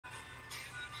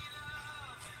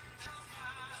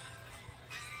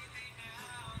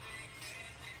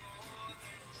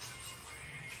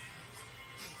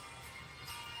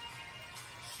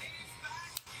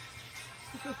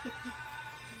Good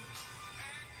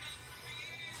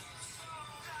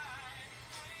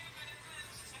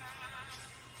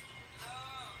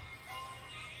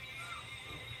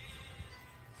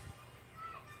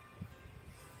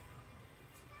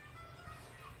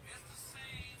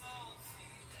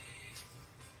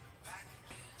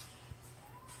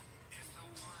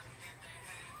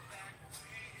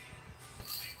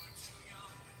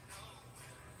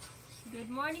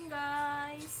morning,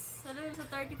 guys! Hello sa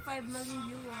 35 million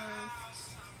viewers.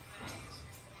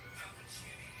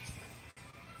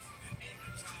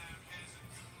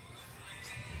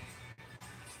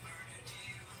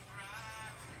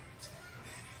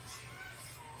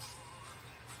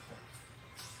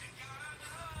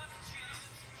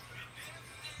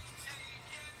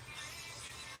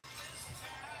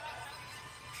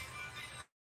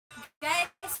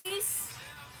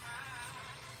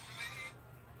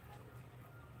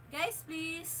 Guys,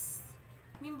 please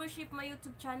membership my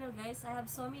YouTube channel, guys. I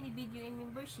have so many video in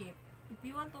membership. If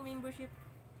you want to membership,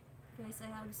 guys,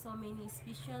 I have so many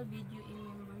special video in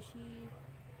membership.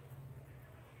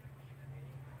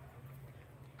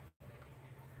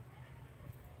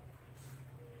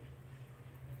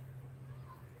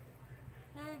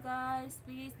 Hey guys,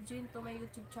 please join to my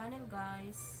YouTube channel,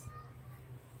 guys.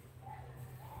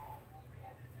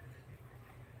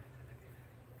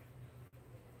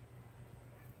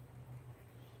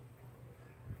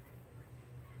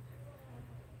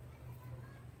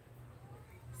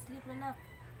 Sleep na.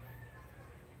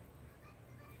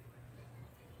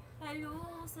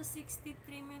 Hello sa 63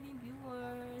 million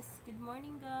viewers. Good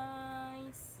morning,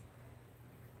 guys.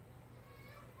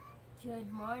 Good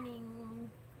morning.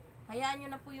 Hayaan nyo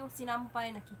na po yung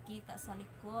sinampay nakikita sa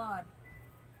likod.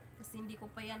 Kasi hindi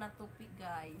ko pa yan natupi,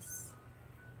 guys.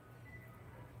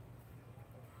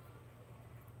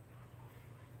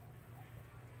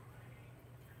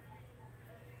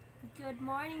 Good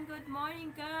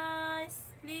morning, guys.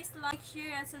 Please like,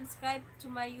 share, and subscribe to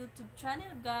my YouTube channel,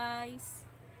 guys.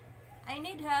 I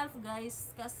need help,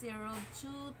 guys, kasi road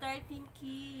to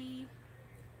 13K.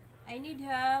 I need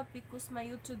help because my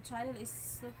YouTube channel is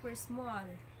super small.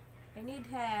 I need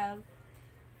help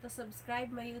to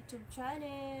subscribe my YouTube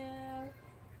channel.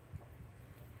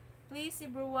 Please,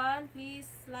 everyone, please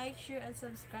like, share, and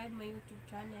subscribe my YouTube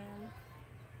channel.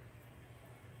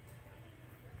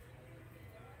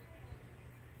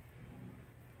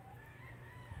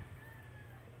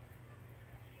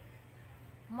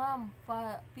 Ma'am,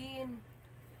 pin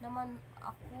naman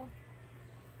ako.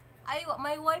 Ay,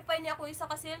 may wifi niya ako isa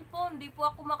ka cellphone. Hindi po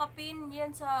ako makapin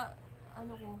yan sa,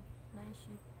 ano ko, night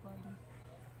shift pala.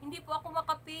 Hindi po ako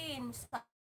makapin sa,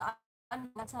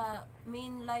 sa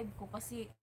main live ko kasi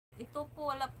ito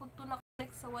po, wala po ito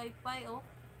nakalik sa wifi, oh.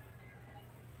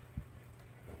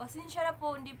 Pasensya na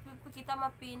po, hindi po kita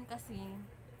mapin kasi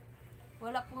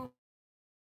wala pong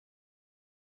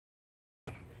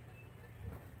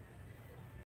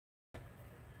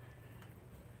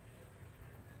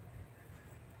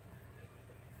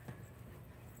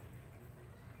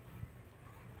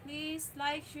please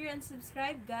like, share, and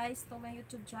subscribe, guys, to my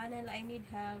YouTube channel. I need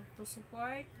help to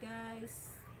support,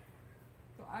 guys,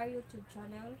 to our YouTube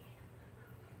channel.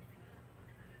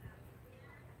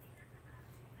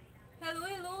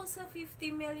 Hello sa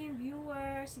 50 million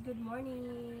viewers. Good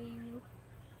morning.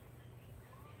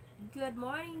 Good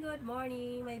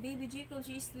morning. My baby Jacob,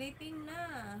 she's sleeping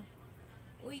na.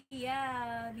 Uy,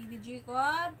 yeah, baby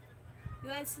Jacob.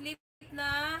 You want sleep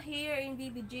na? Here in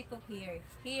baby Jacob, here.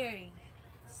 Here.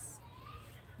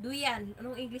 Duyan.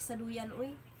 Anong English sa duyan,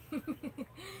 uy?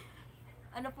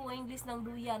 Ano po ang English ng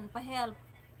duyan? Pa-help.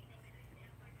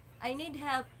 I need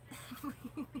help.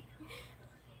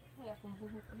 Ay, akong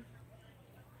buhok.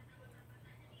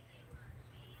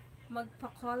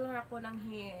 Magpa-color ako ng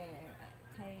hair.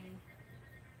 Okay.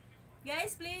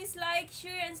 Guys, please like,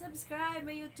 share, and subscribe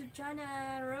my YouTube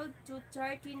channel. Road to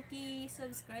 13K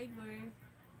subscriber.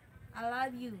 I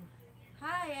love you.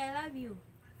 Hi, I love you.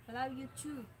 I love you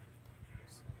too.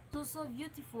 So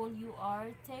beautiful you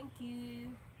are. Thank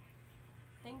you.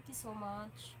 Thank you so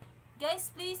much.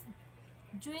 Guys, please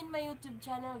join my YouTube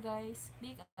channel, guys.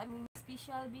 Click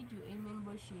special video in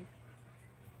membership.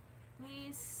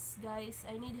 Please, guys,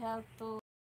 I need help to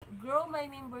grow my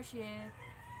membership.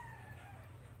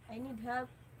 I need help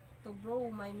to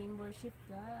grow my membership,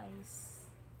 guys.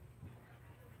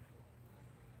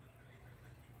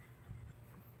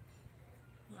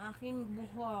 Aking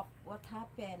buhok, what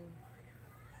happened?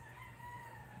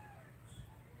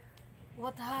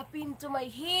 What happened to my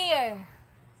hair?